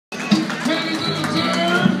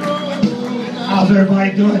How's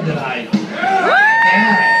everybody doing tonight?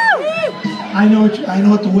 Yeah. I know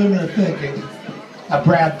what the women are thinking. A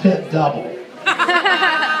Brad Pitt double.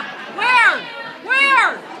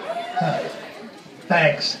 Where?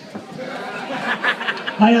 Thanks.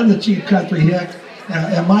 I am the chief country hick,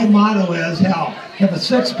 and my motto is, hell, if a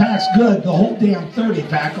six-pack's good, the whole damn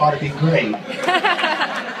 30-pack ought to be great.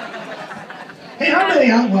 Hey, how many,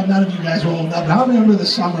 well, none of you guys are old enough, but how many remember the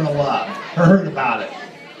Summer of Love, or heard about it?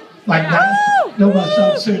 Like, nobody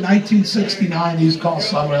else, 1969, these called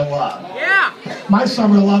Summer of Love. Yeah. My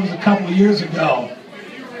Summer of Love was a couple of years ago.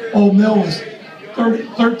 Old Mill was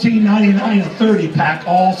 $13.99 a 30-pack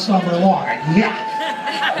all summer long. Yeah.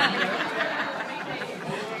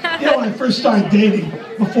 You know, when I first started dating,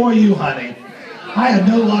 before you, honey, I had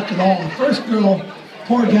no luck at all. The first girl,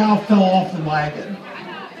 poor gal, fell off the wagon.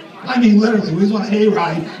 I mean, literally, we was on a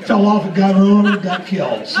hayride, fell off and got over and got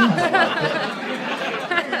killed.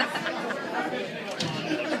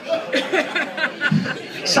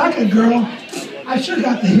 Second girl, I should have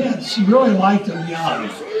got the hint. She really liked him young.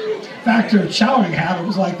 In fact, her showering habit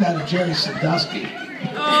was like that of Jerry Sandusky.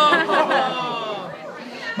 Oh.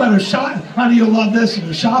 But honey, you'll love this,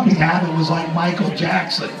 her shopping habit was like Michael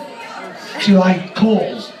Jackson. She liked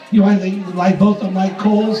Kohl's. You know, they like both of them like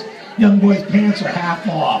Kohl's. Young boys' pants are half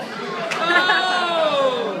off.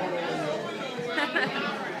 Oh.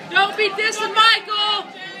 Don't be dissing Michael.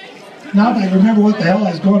 Now that I remember what the hell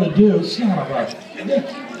I was going to do, son of a...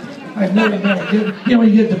 I've never been a good... You know, when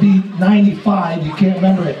you get to be 95, you can't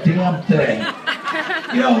remember a damn thing.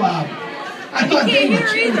 You know, I thought being a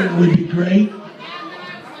cheerleader would be great.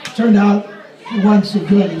 Turned out it wasn't so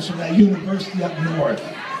good. It was from that university up north,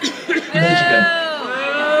 Michigan.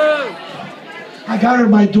 I got her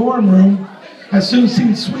in my dorm room. As soon as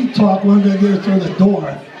seen Sweet Talk, wasn't going to get her through the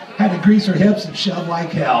door. Had to grease her hips and shove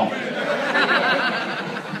like hell.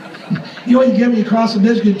 You know, you get me across the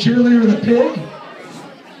Michigan cheerleader with a pig?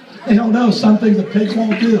 They don't know some things the pigs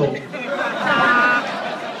won't do.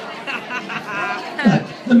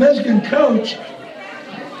 The Michigan coach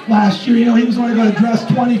last year, you know, he was only going to dress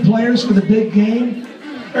 20 players for the big game.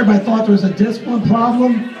 Everybody thought there was a discipline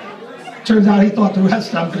problem. Turns out he thought the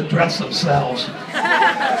rest of them could dress themselves. You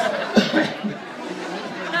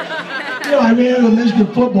know, I ran into a Michigan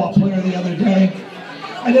football player the other day.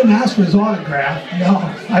 I didn't ask for his autograph. No,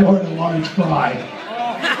 I ordered a large fry.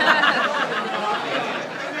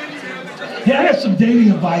 Hey, I got some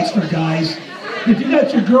dating advice for guys. If you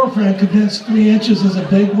got your girlfriend convinced 3 inches is a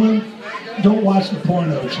big one, don't watch the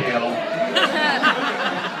porno channel.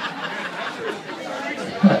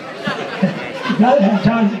 That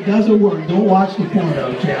times it doesn't work. Don't watch the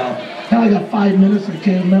porno channel. Hell, I got 5 minutes and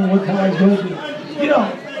can't remember what the hell I was going to do.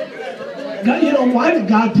 You know, why did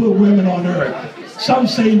God put women on earth? Some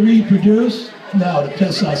say reproduce. No, to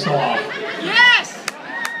piss us off. Yes!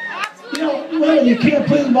 You know, well, you can't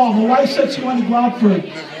please them all. My wife said she wanted to go out for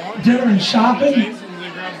dinner and shopping.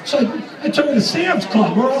 So I took her to Sam's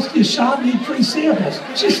Club. Where else do you shop and eat free samples?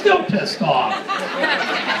 She's still pissed off.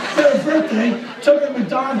 For her birthday, took her to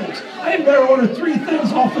McDonald's. I had better order 3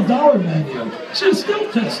 things off the dollar menu. She was still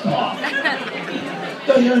pissed off.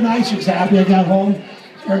 The other night she was happy. I got home.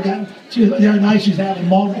 The other night she was having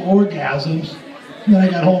multiple orgasms. And then I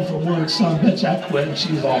got home from work. Son of a bitch, I quit. And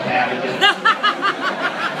she was all mad again.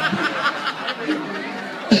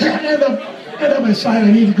 And I decided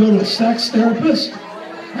I need to go to a sex therapist.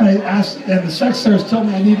 And I asked, and the sex therapist told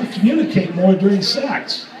me I need to communicate more during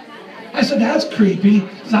sex. I said, that's creepy,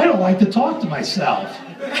 because I don't like to talk to myself.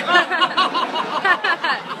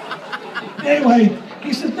 Anyway,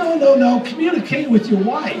 he said, no, communicate with your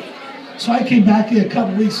wife. So I came back in a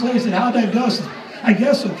couple weeks later and said, how'd that go? I said, I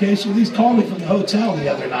guess okay, she at least called me from the hotel the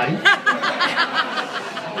other night.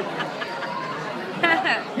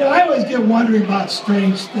 You know, I always get wondering about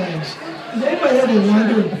strange things. Does anybody ever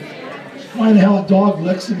wonder why the hell a dog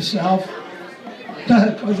licks himself?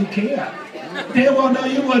 Because he can't. Damn well know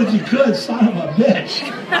you would if you could, son of a bitch.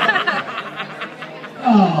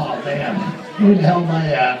 Oh, man. Where the hell am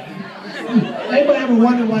I at? Anybody ever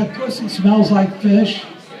wonder why pussy smells like fish?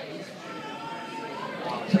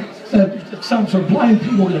 Something for blind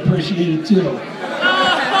people can appreciate it, too.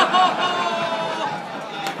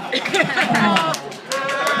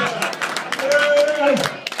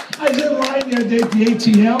 I was in line the other day at the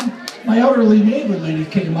ATM. My elderly neighbor lady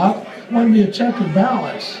came up, wanted me to check her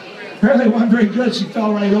balance. Apparently it wasn't very good. She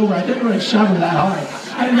fell right over. I didn't really shove her that hard.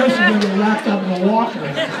 I didn't know she was going to get wrapped up in a walker.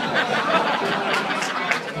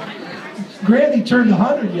 Granny turned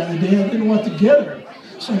 100 the other day. I didn't know what to get her.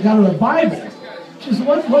 So I got her a Bible. She said,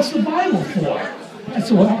 what's the Bible for? I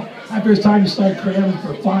said, well, after it's time to start cramming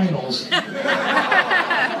for finals.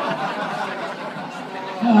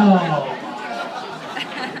 Oh.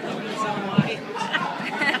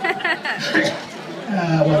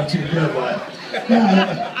 Wasn't too good, but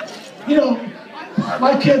yeah, you know,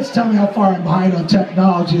 my kids tell me how far I'm behind on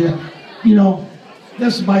technology. You know,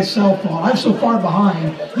 this is my cell phone. I'm so far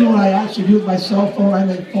behind. You know what I actually do with my cell phone? I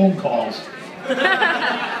make phone calls.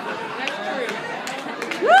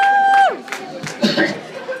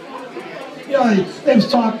 You know, they was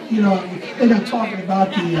talking. You know, they got talking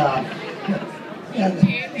about the. And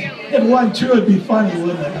if one too, it'd be funny,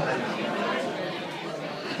 wouldn't it?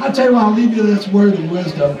 I'll tell you what, I'll leave you this word of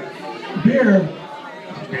wisdom.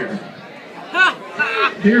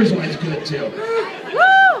 Beer's always good too.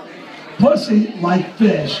 Pussy, like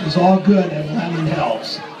fish, is all good and lemon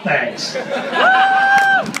helps. Thanks.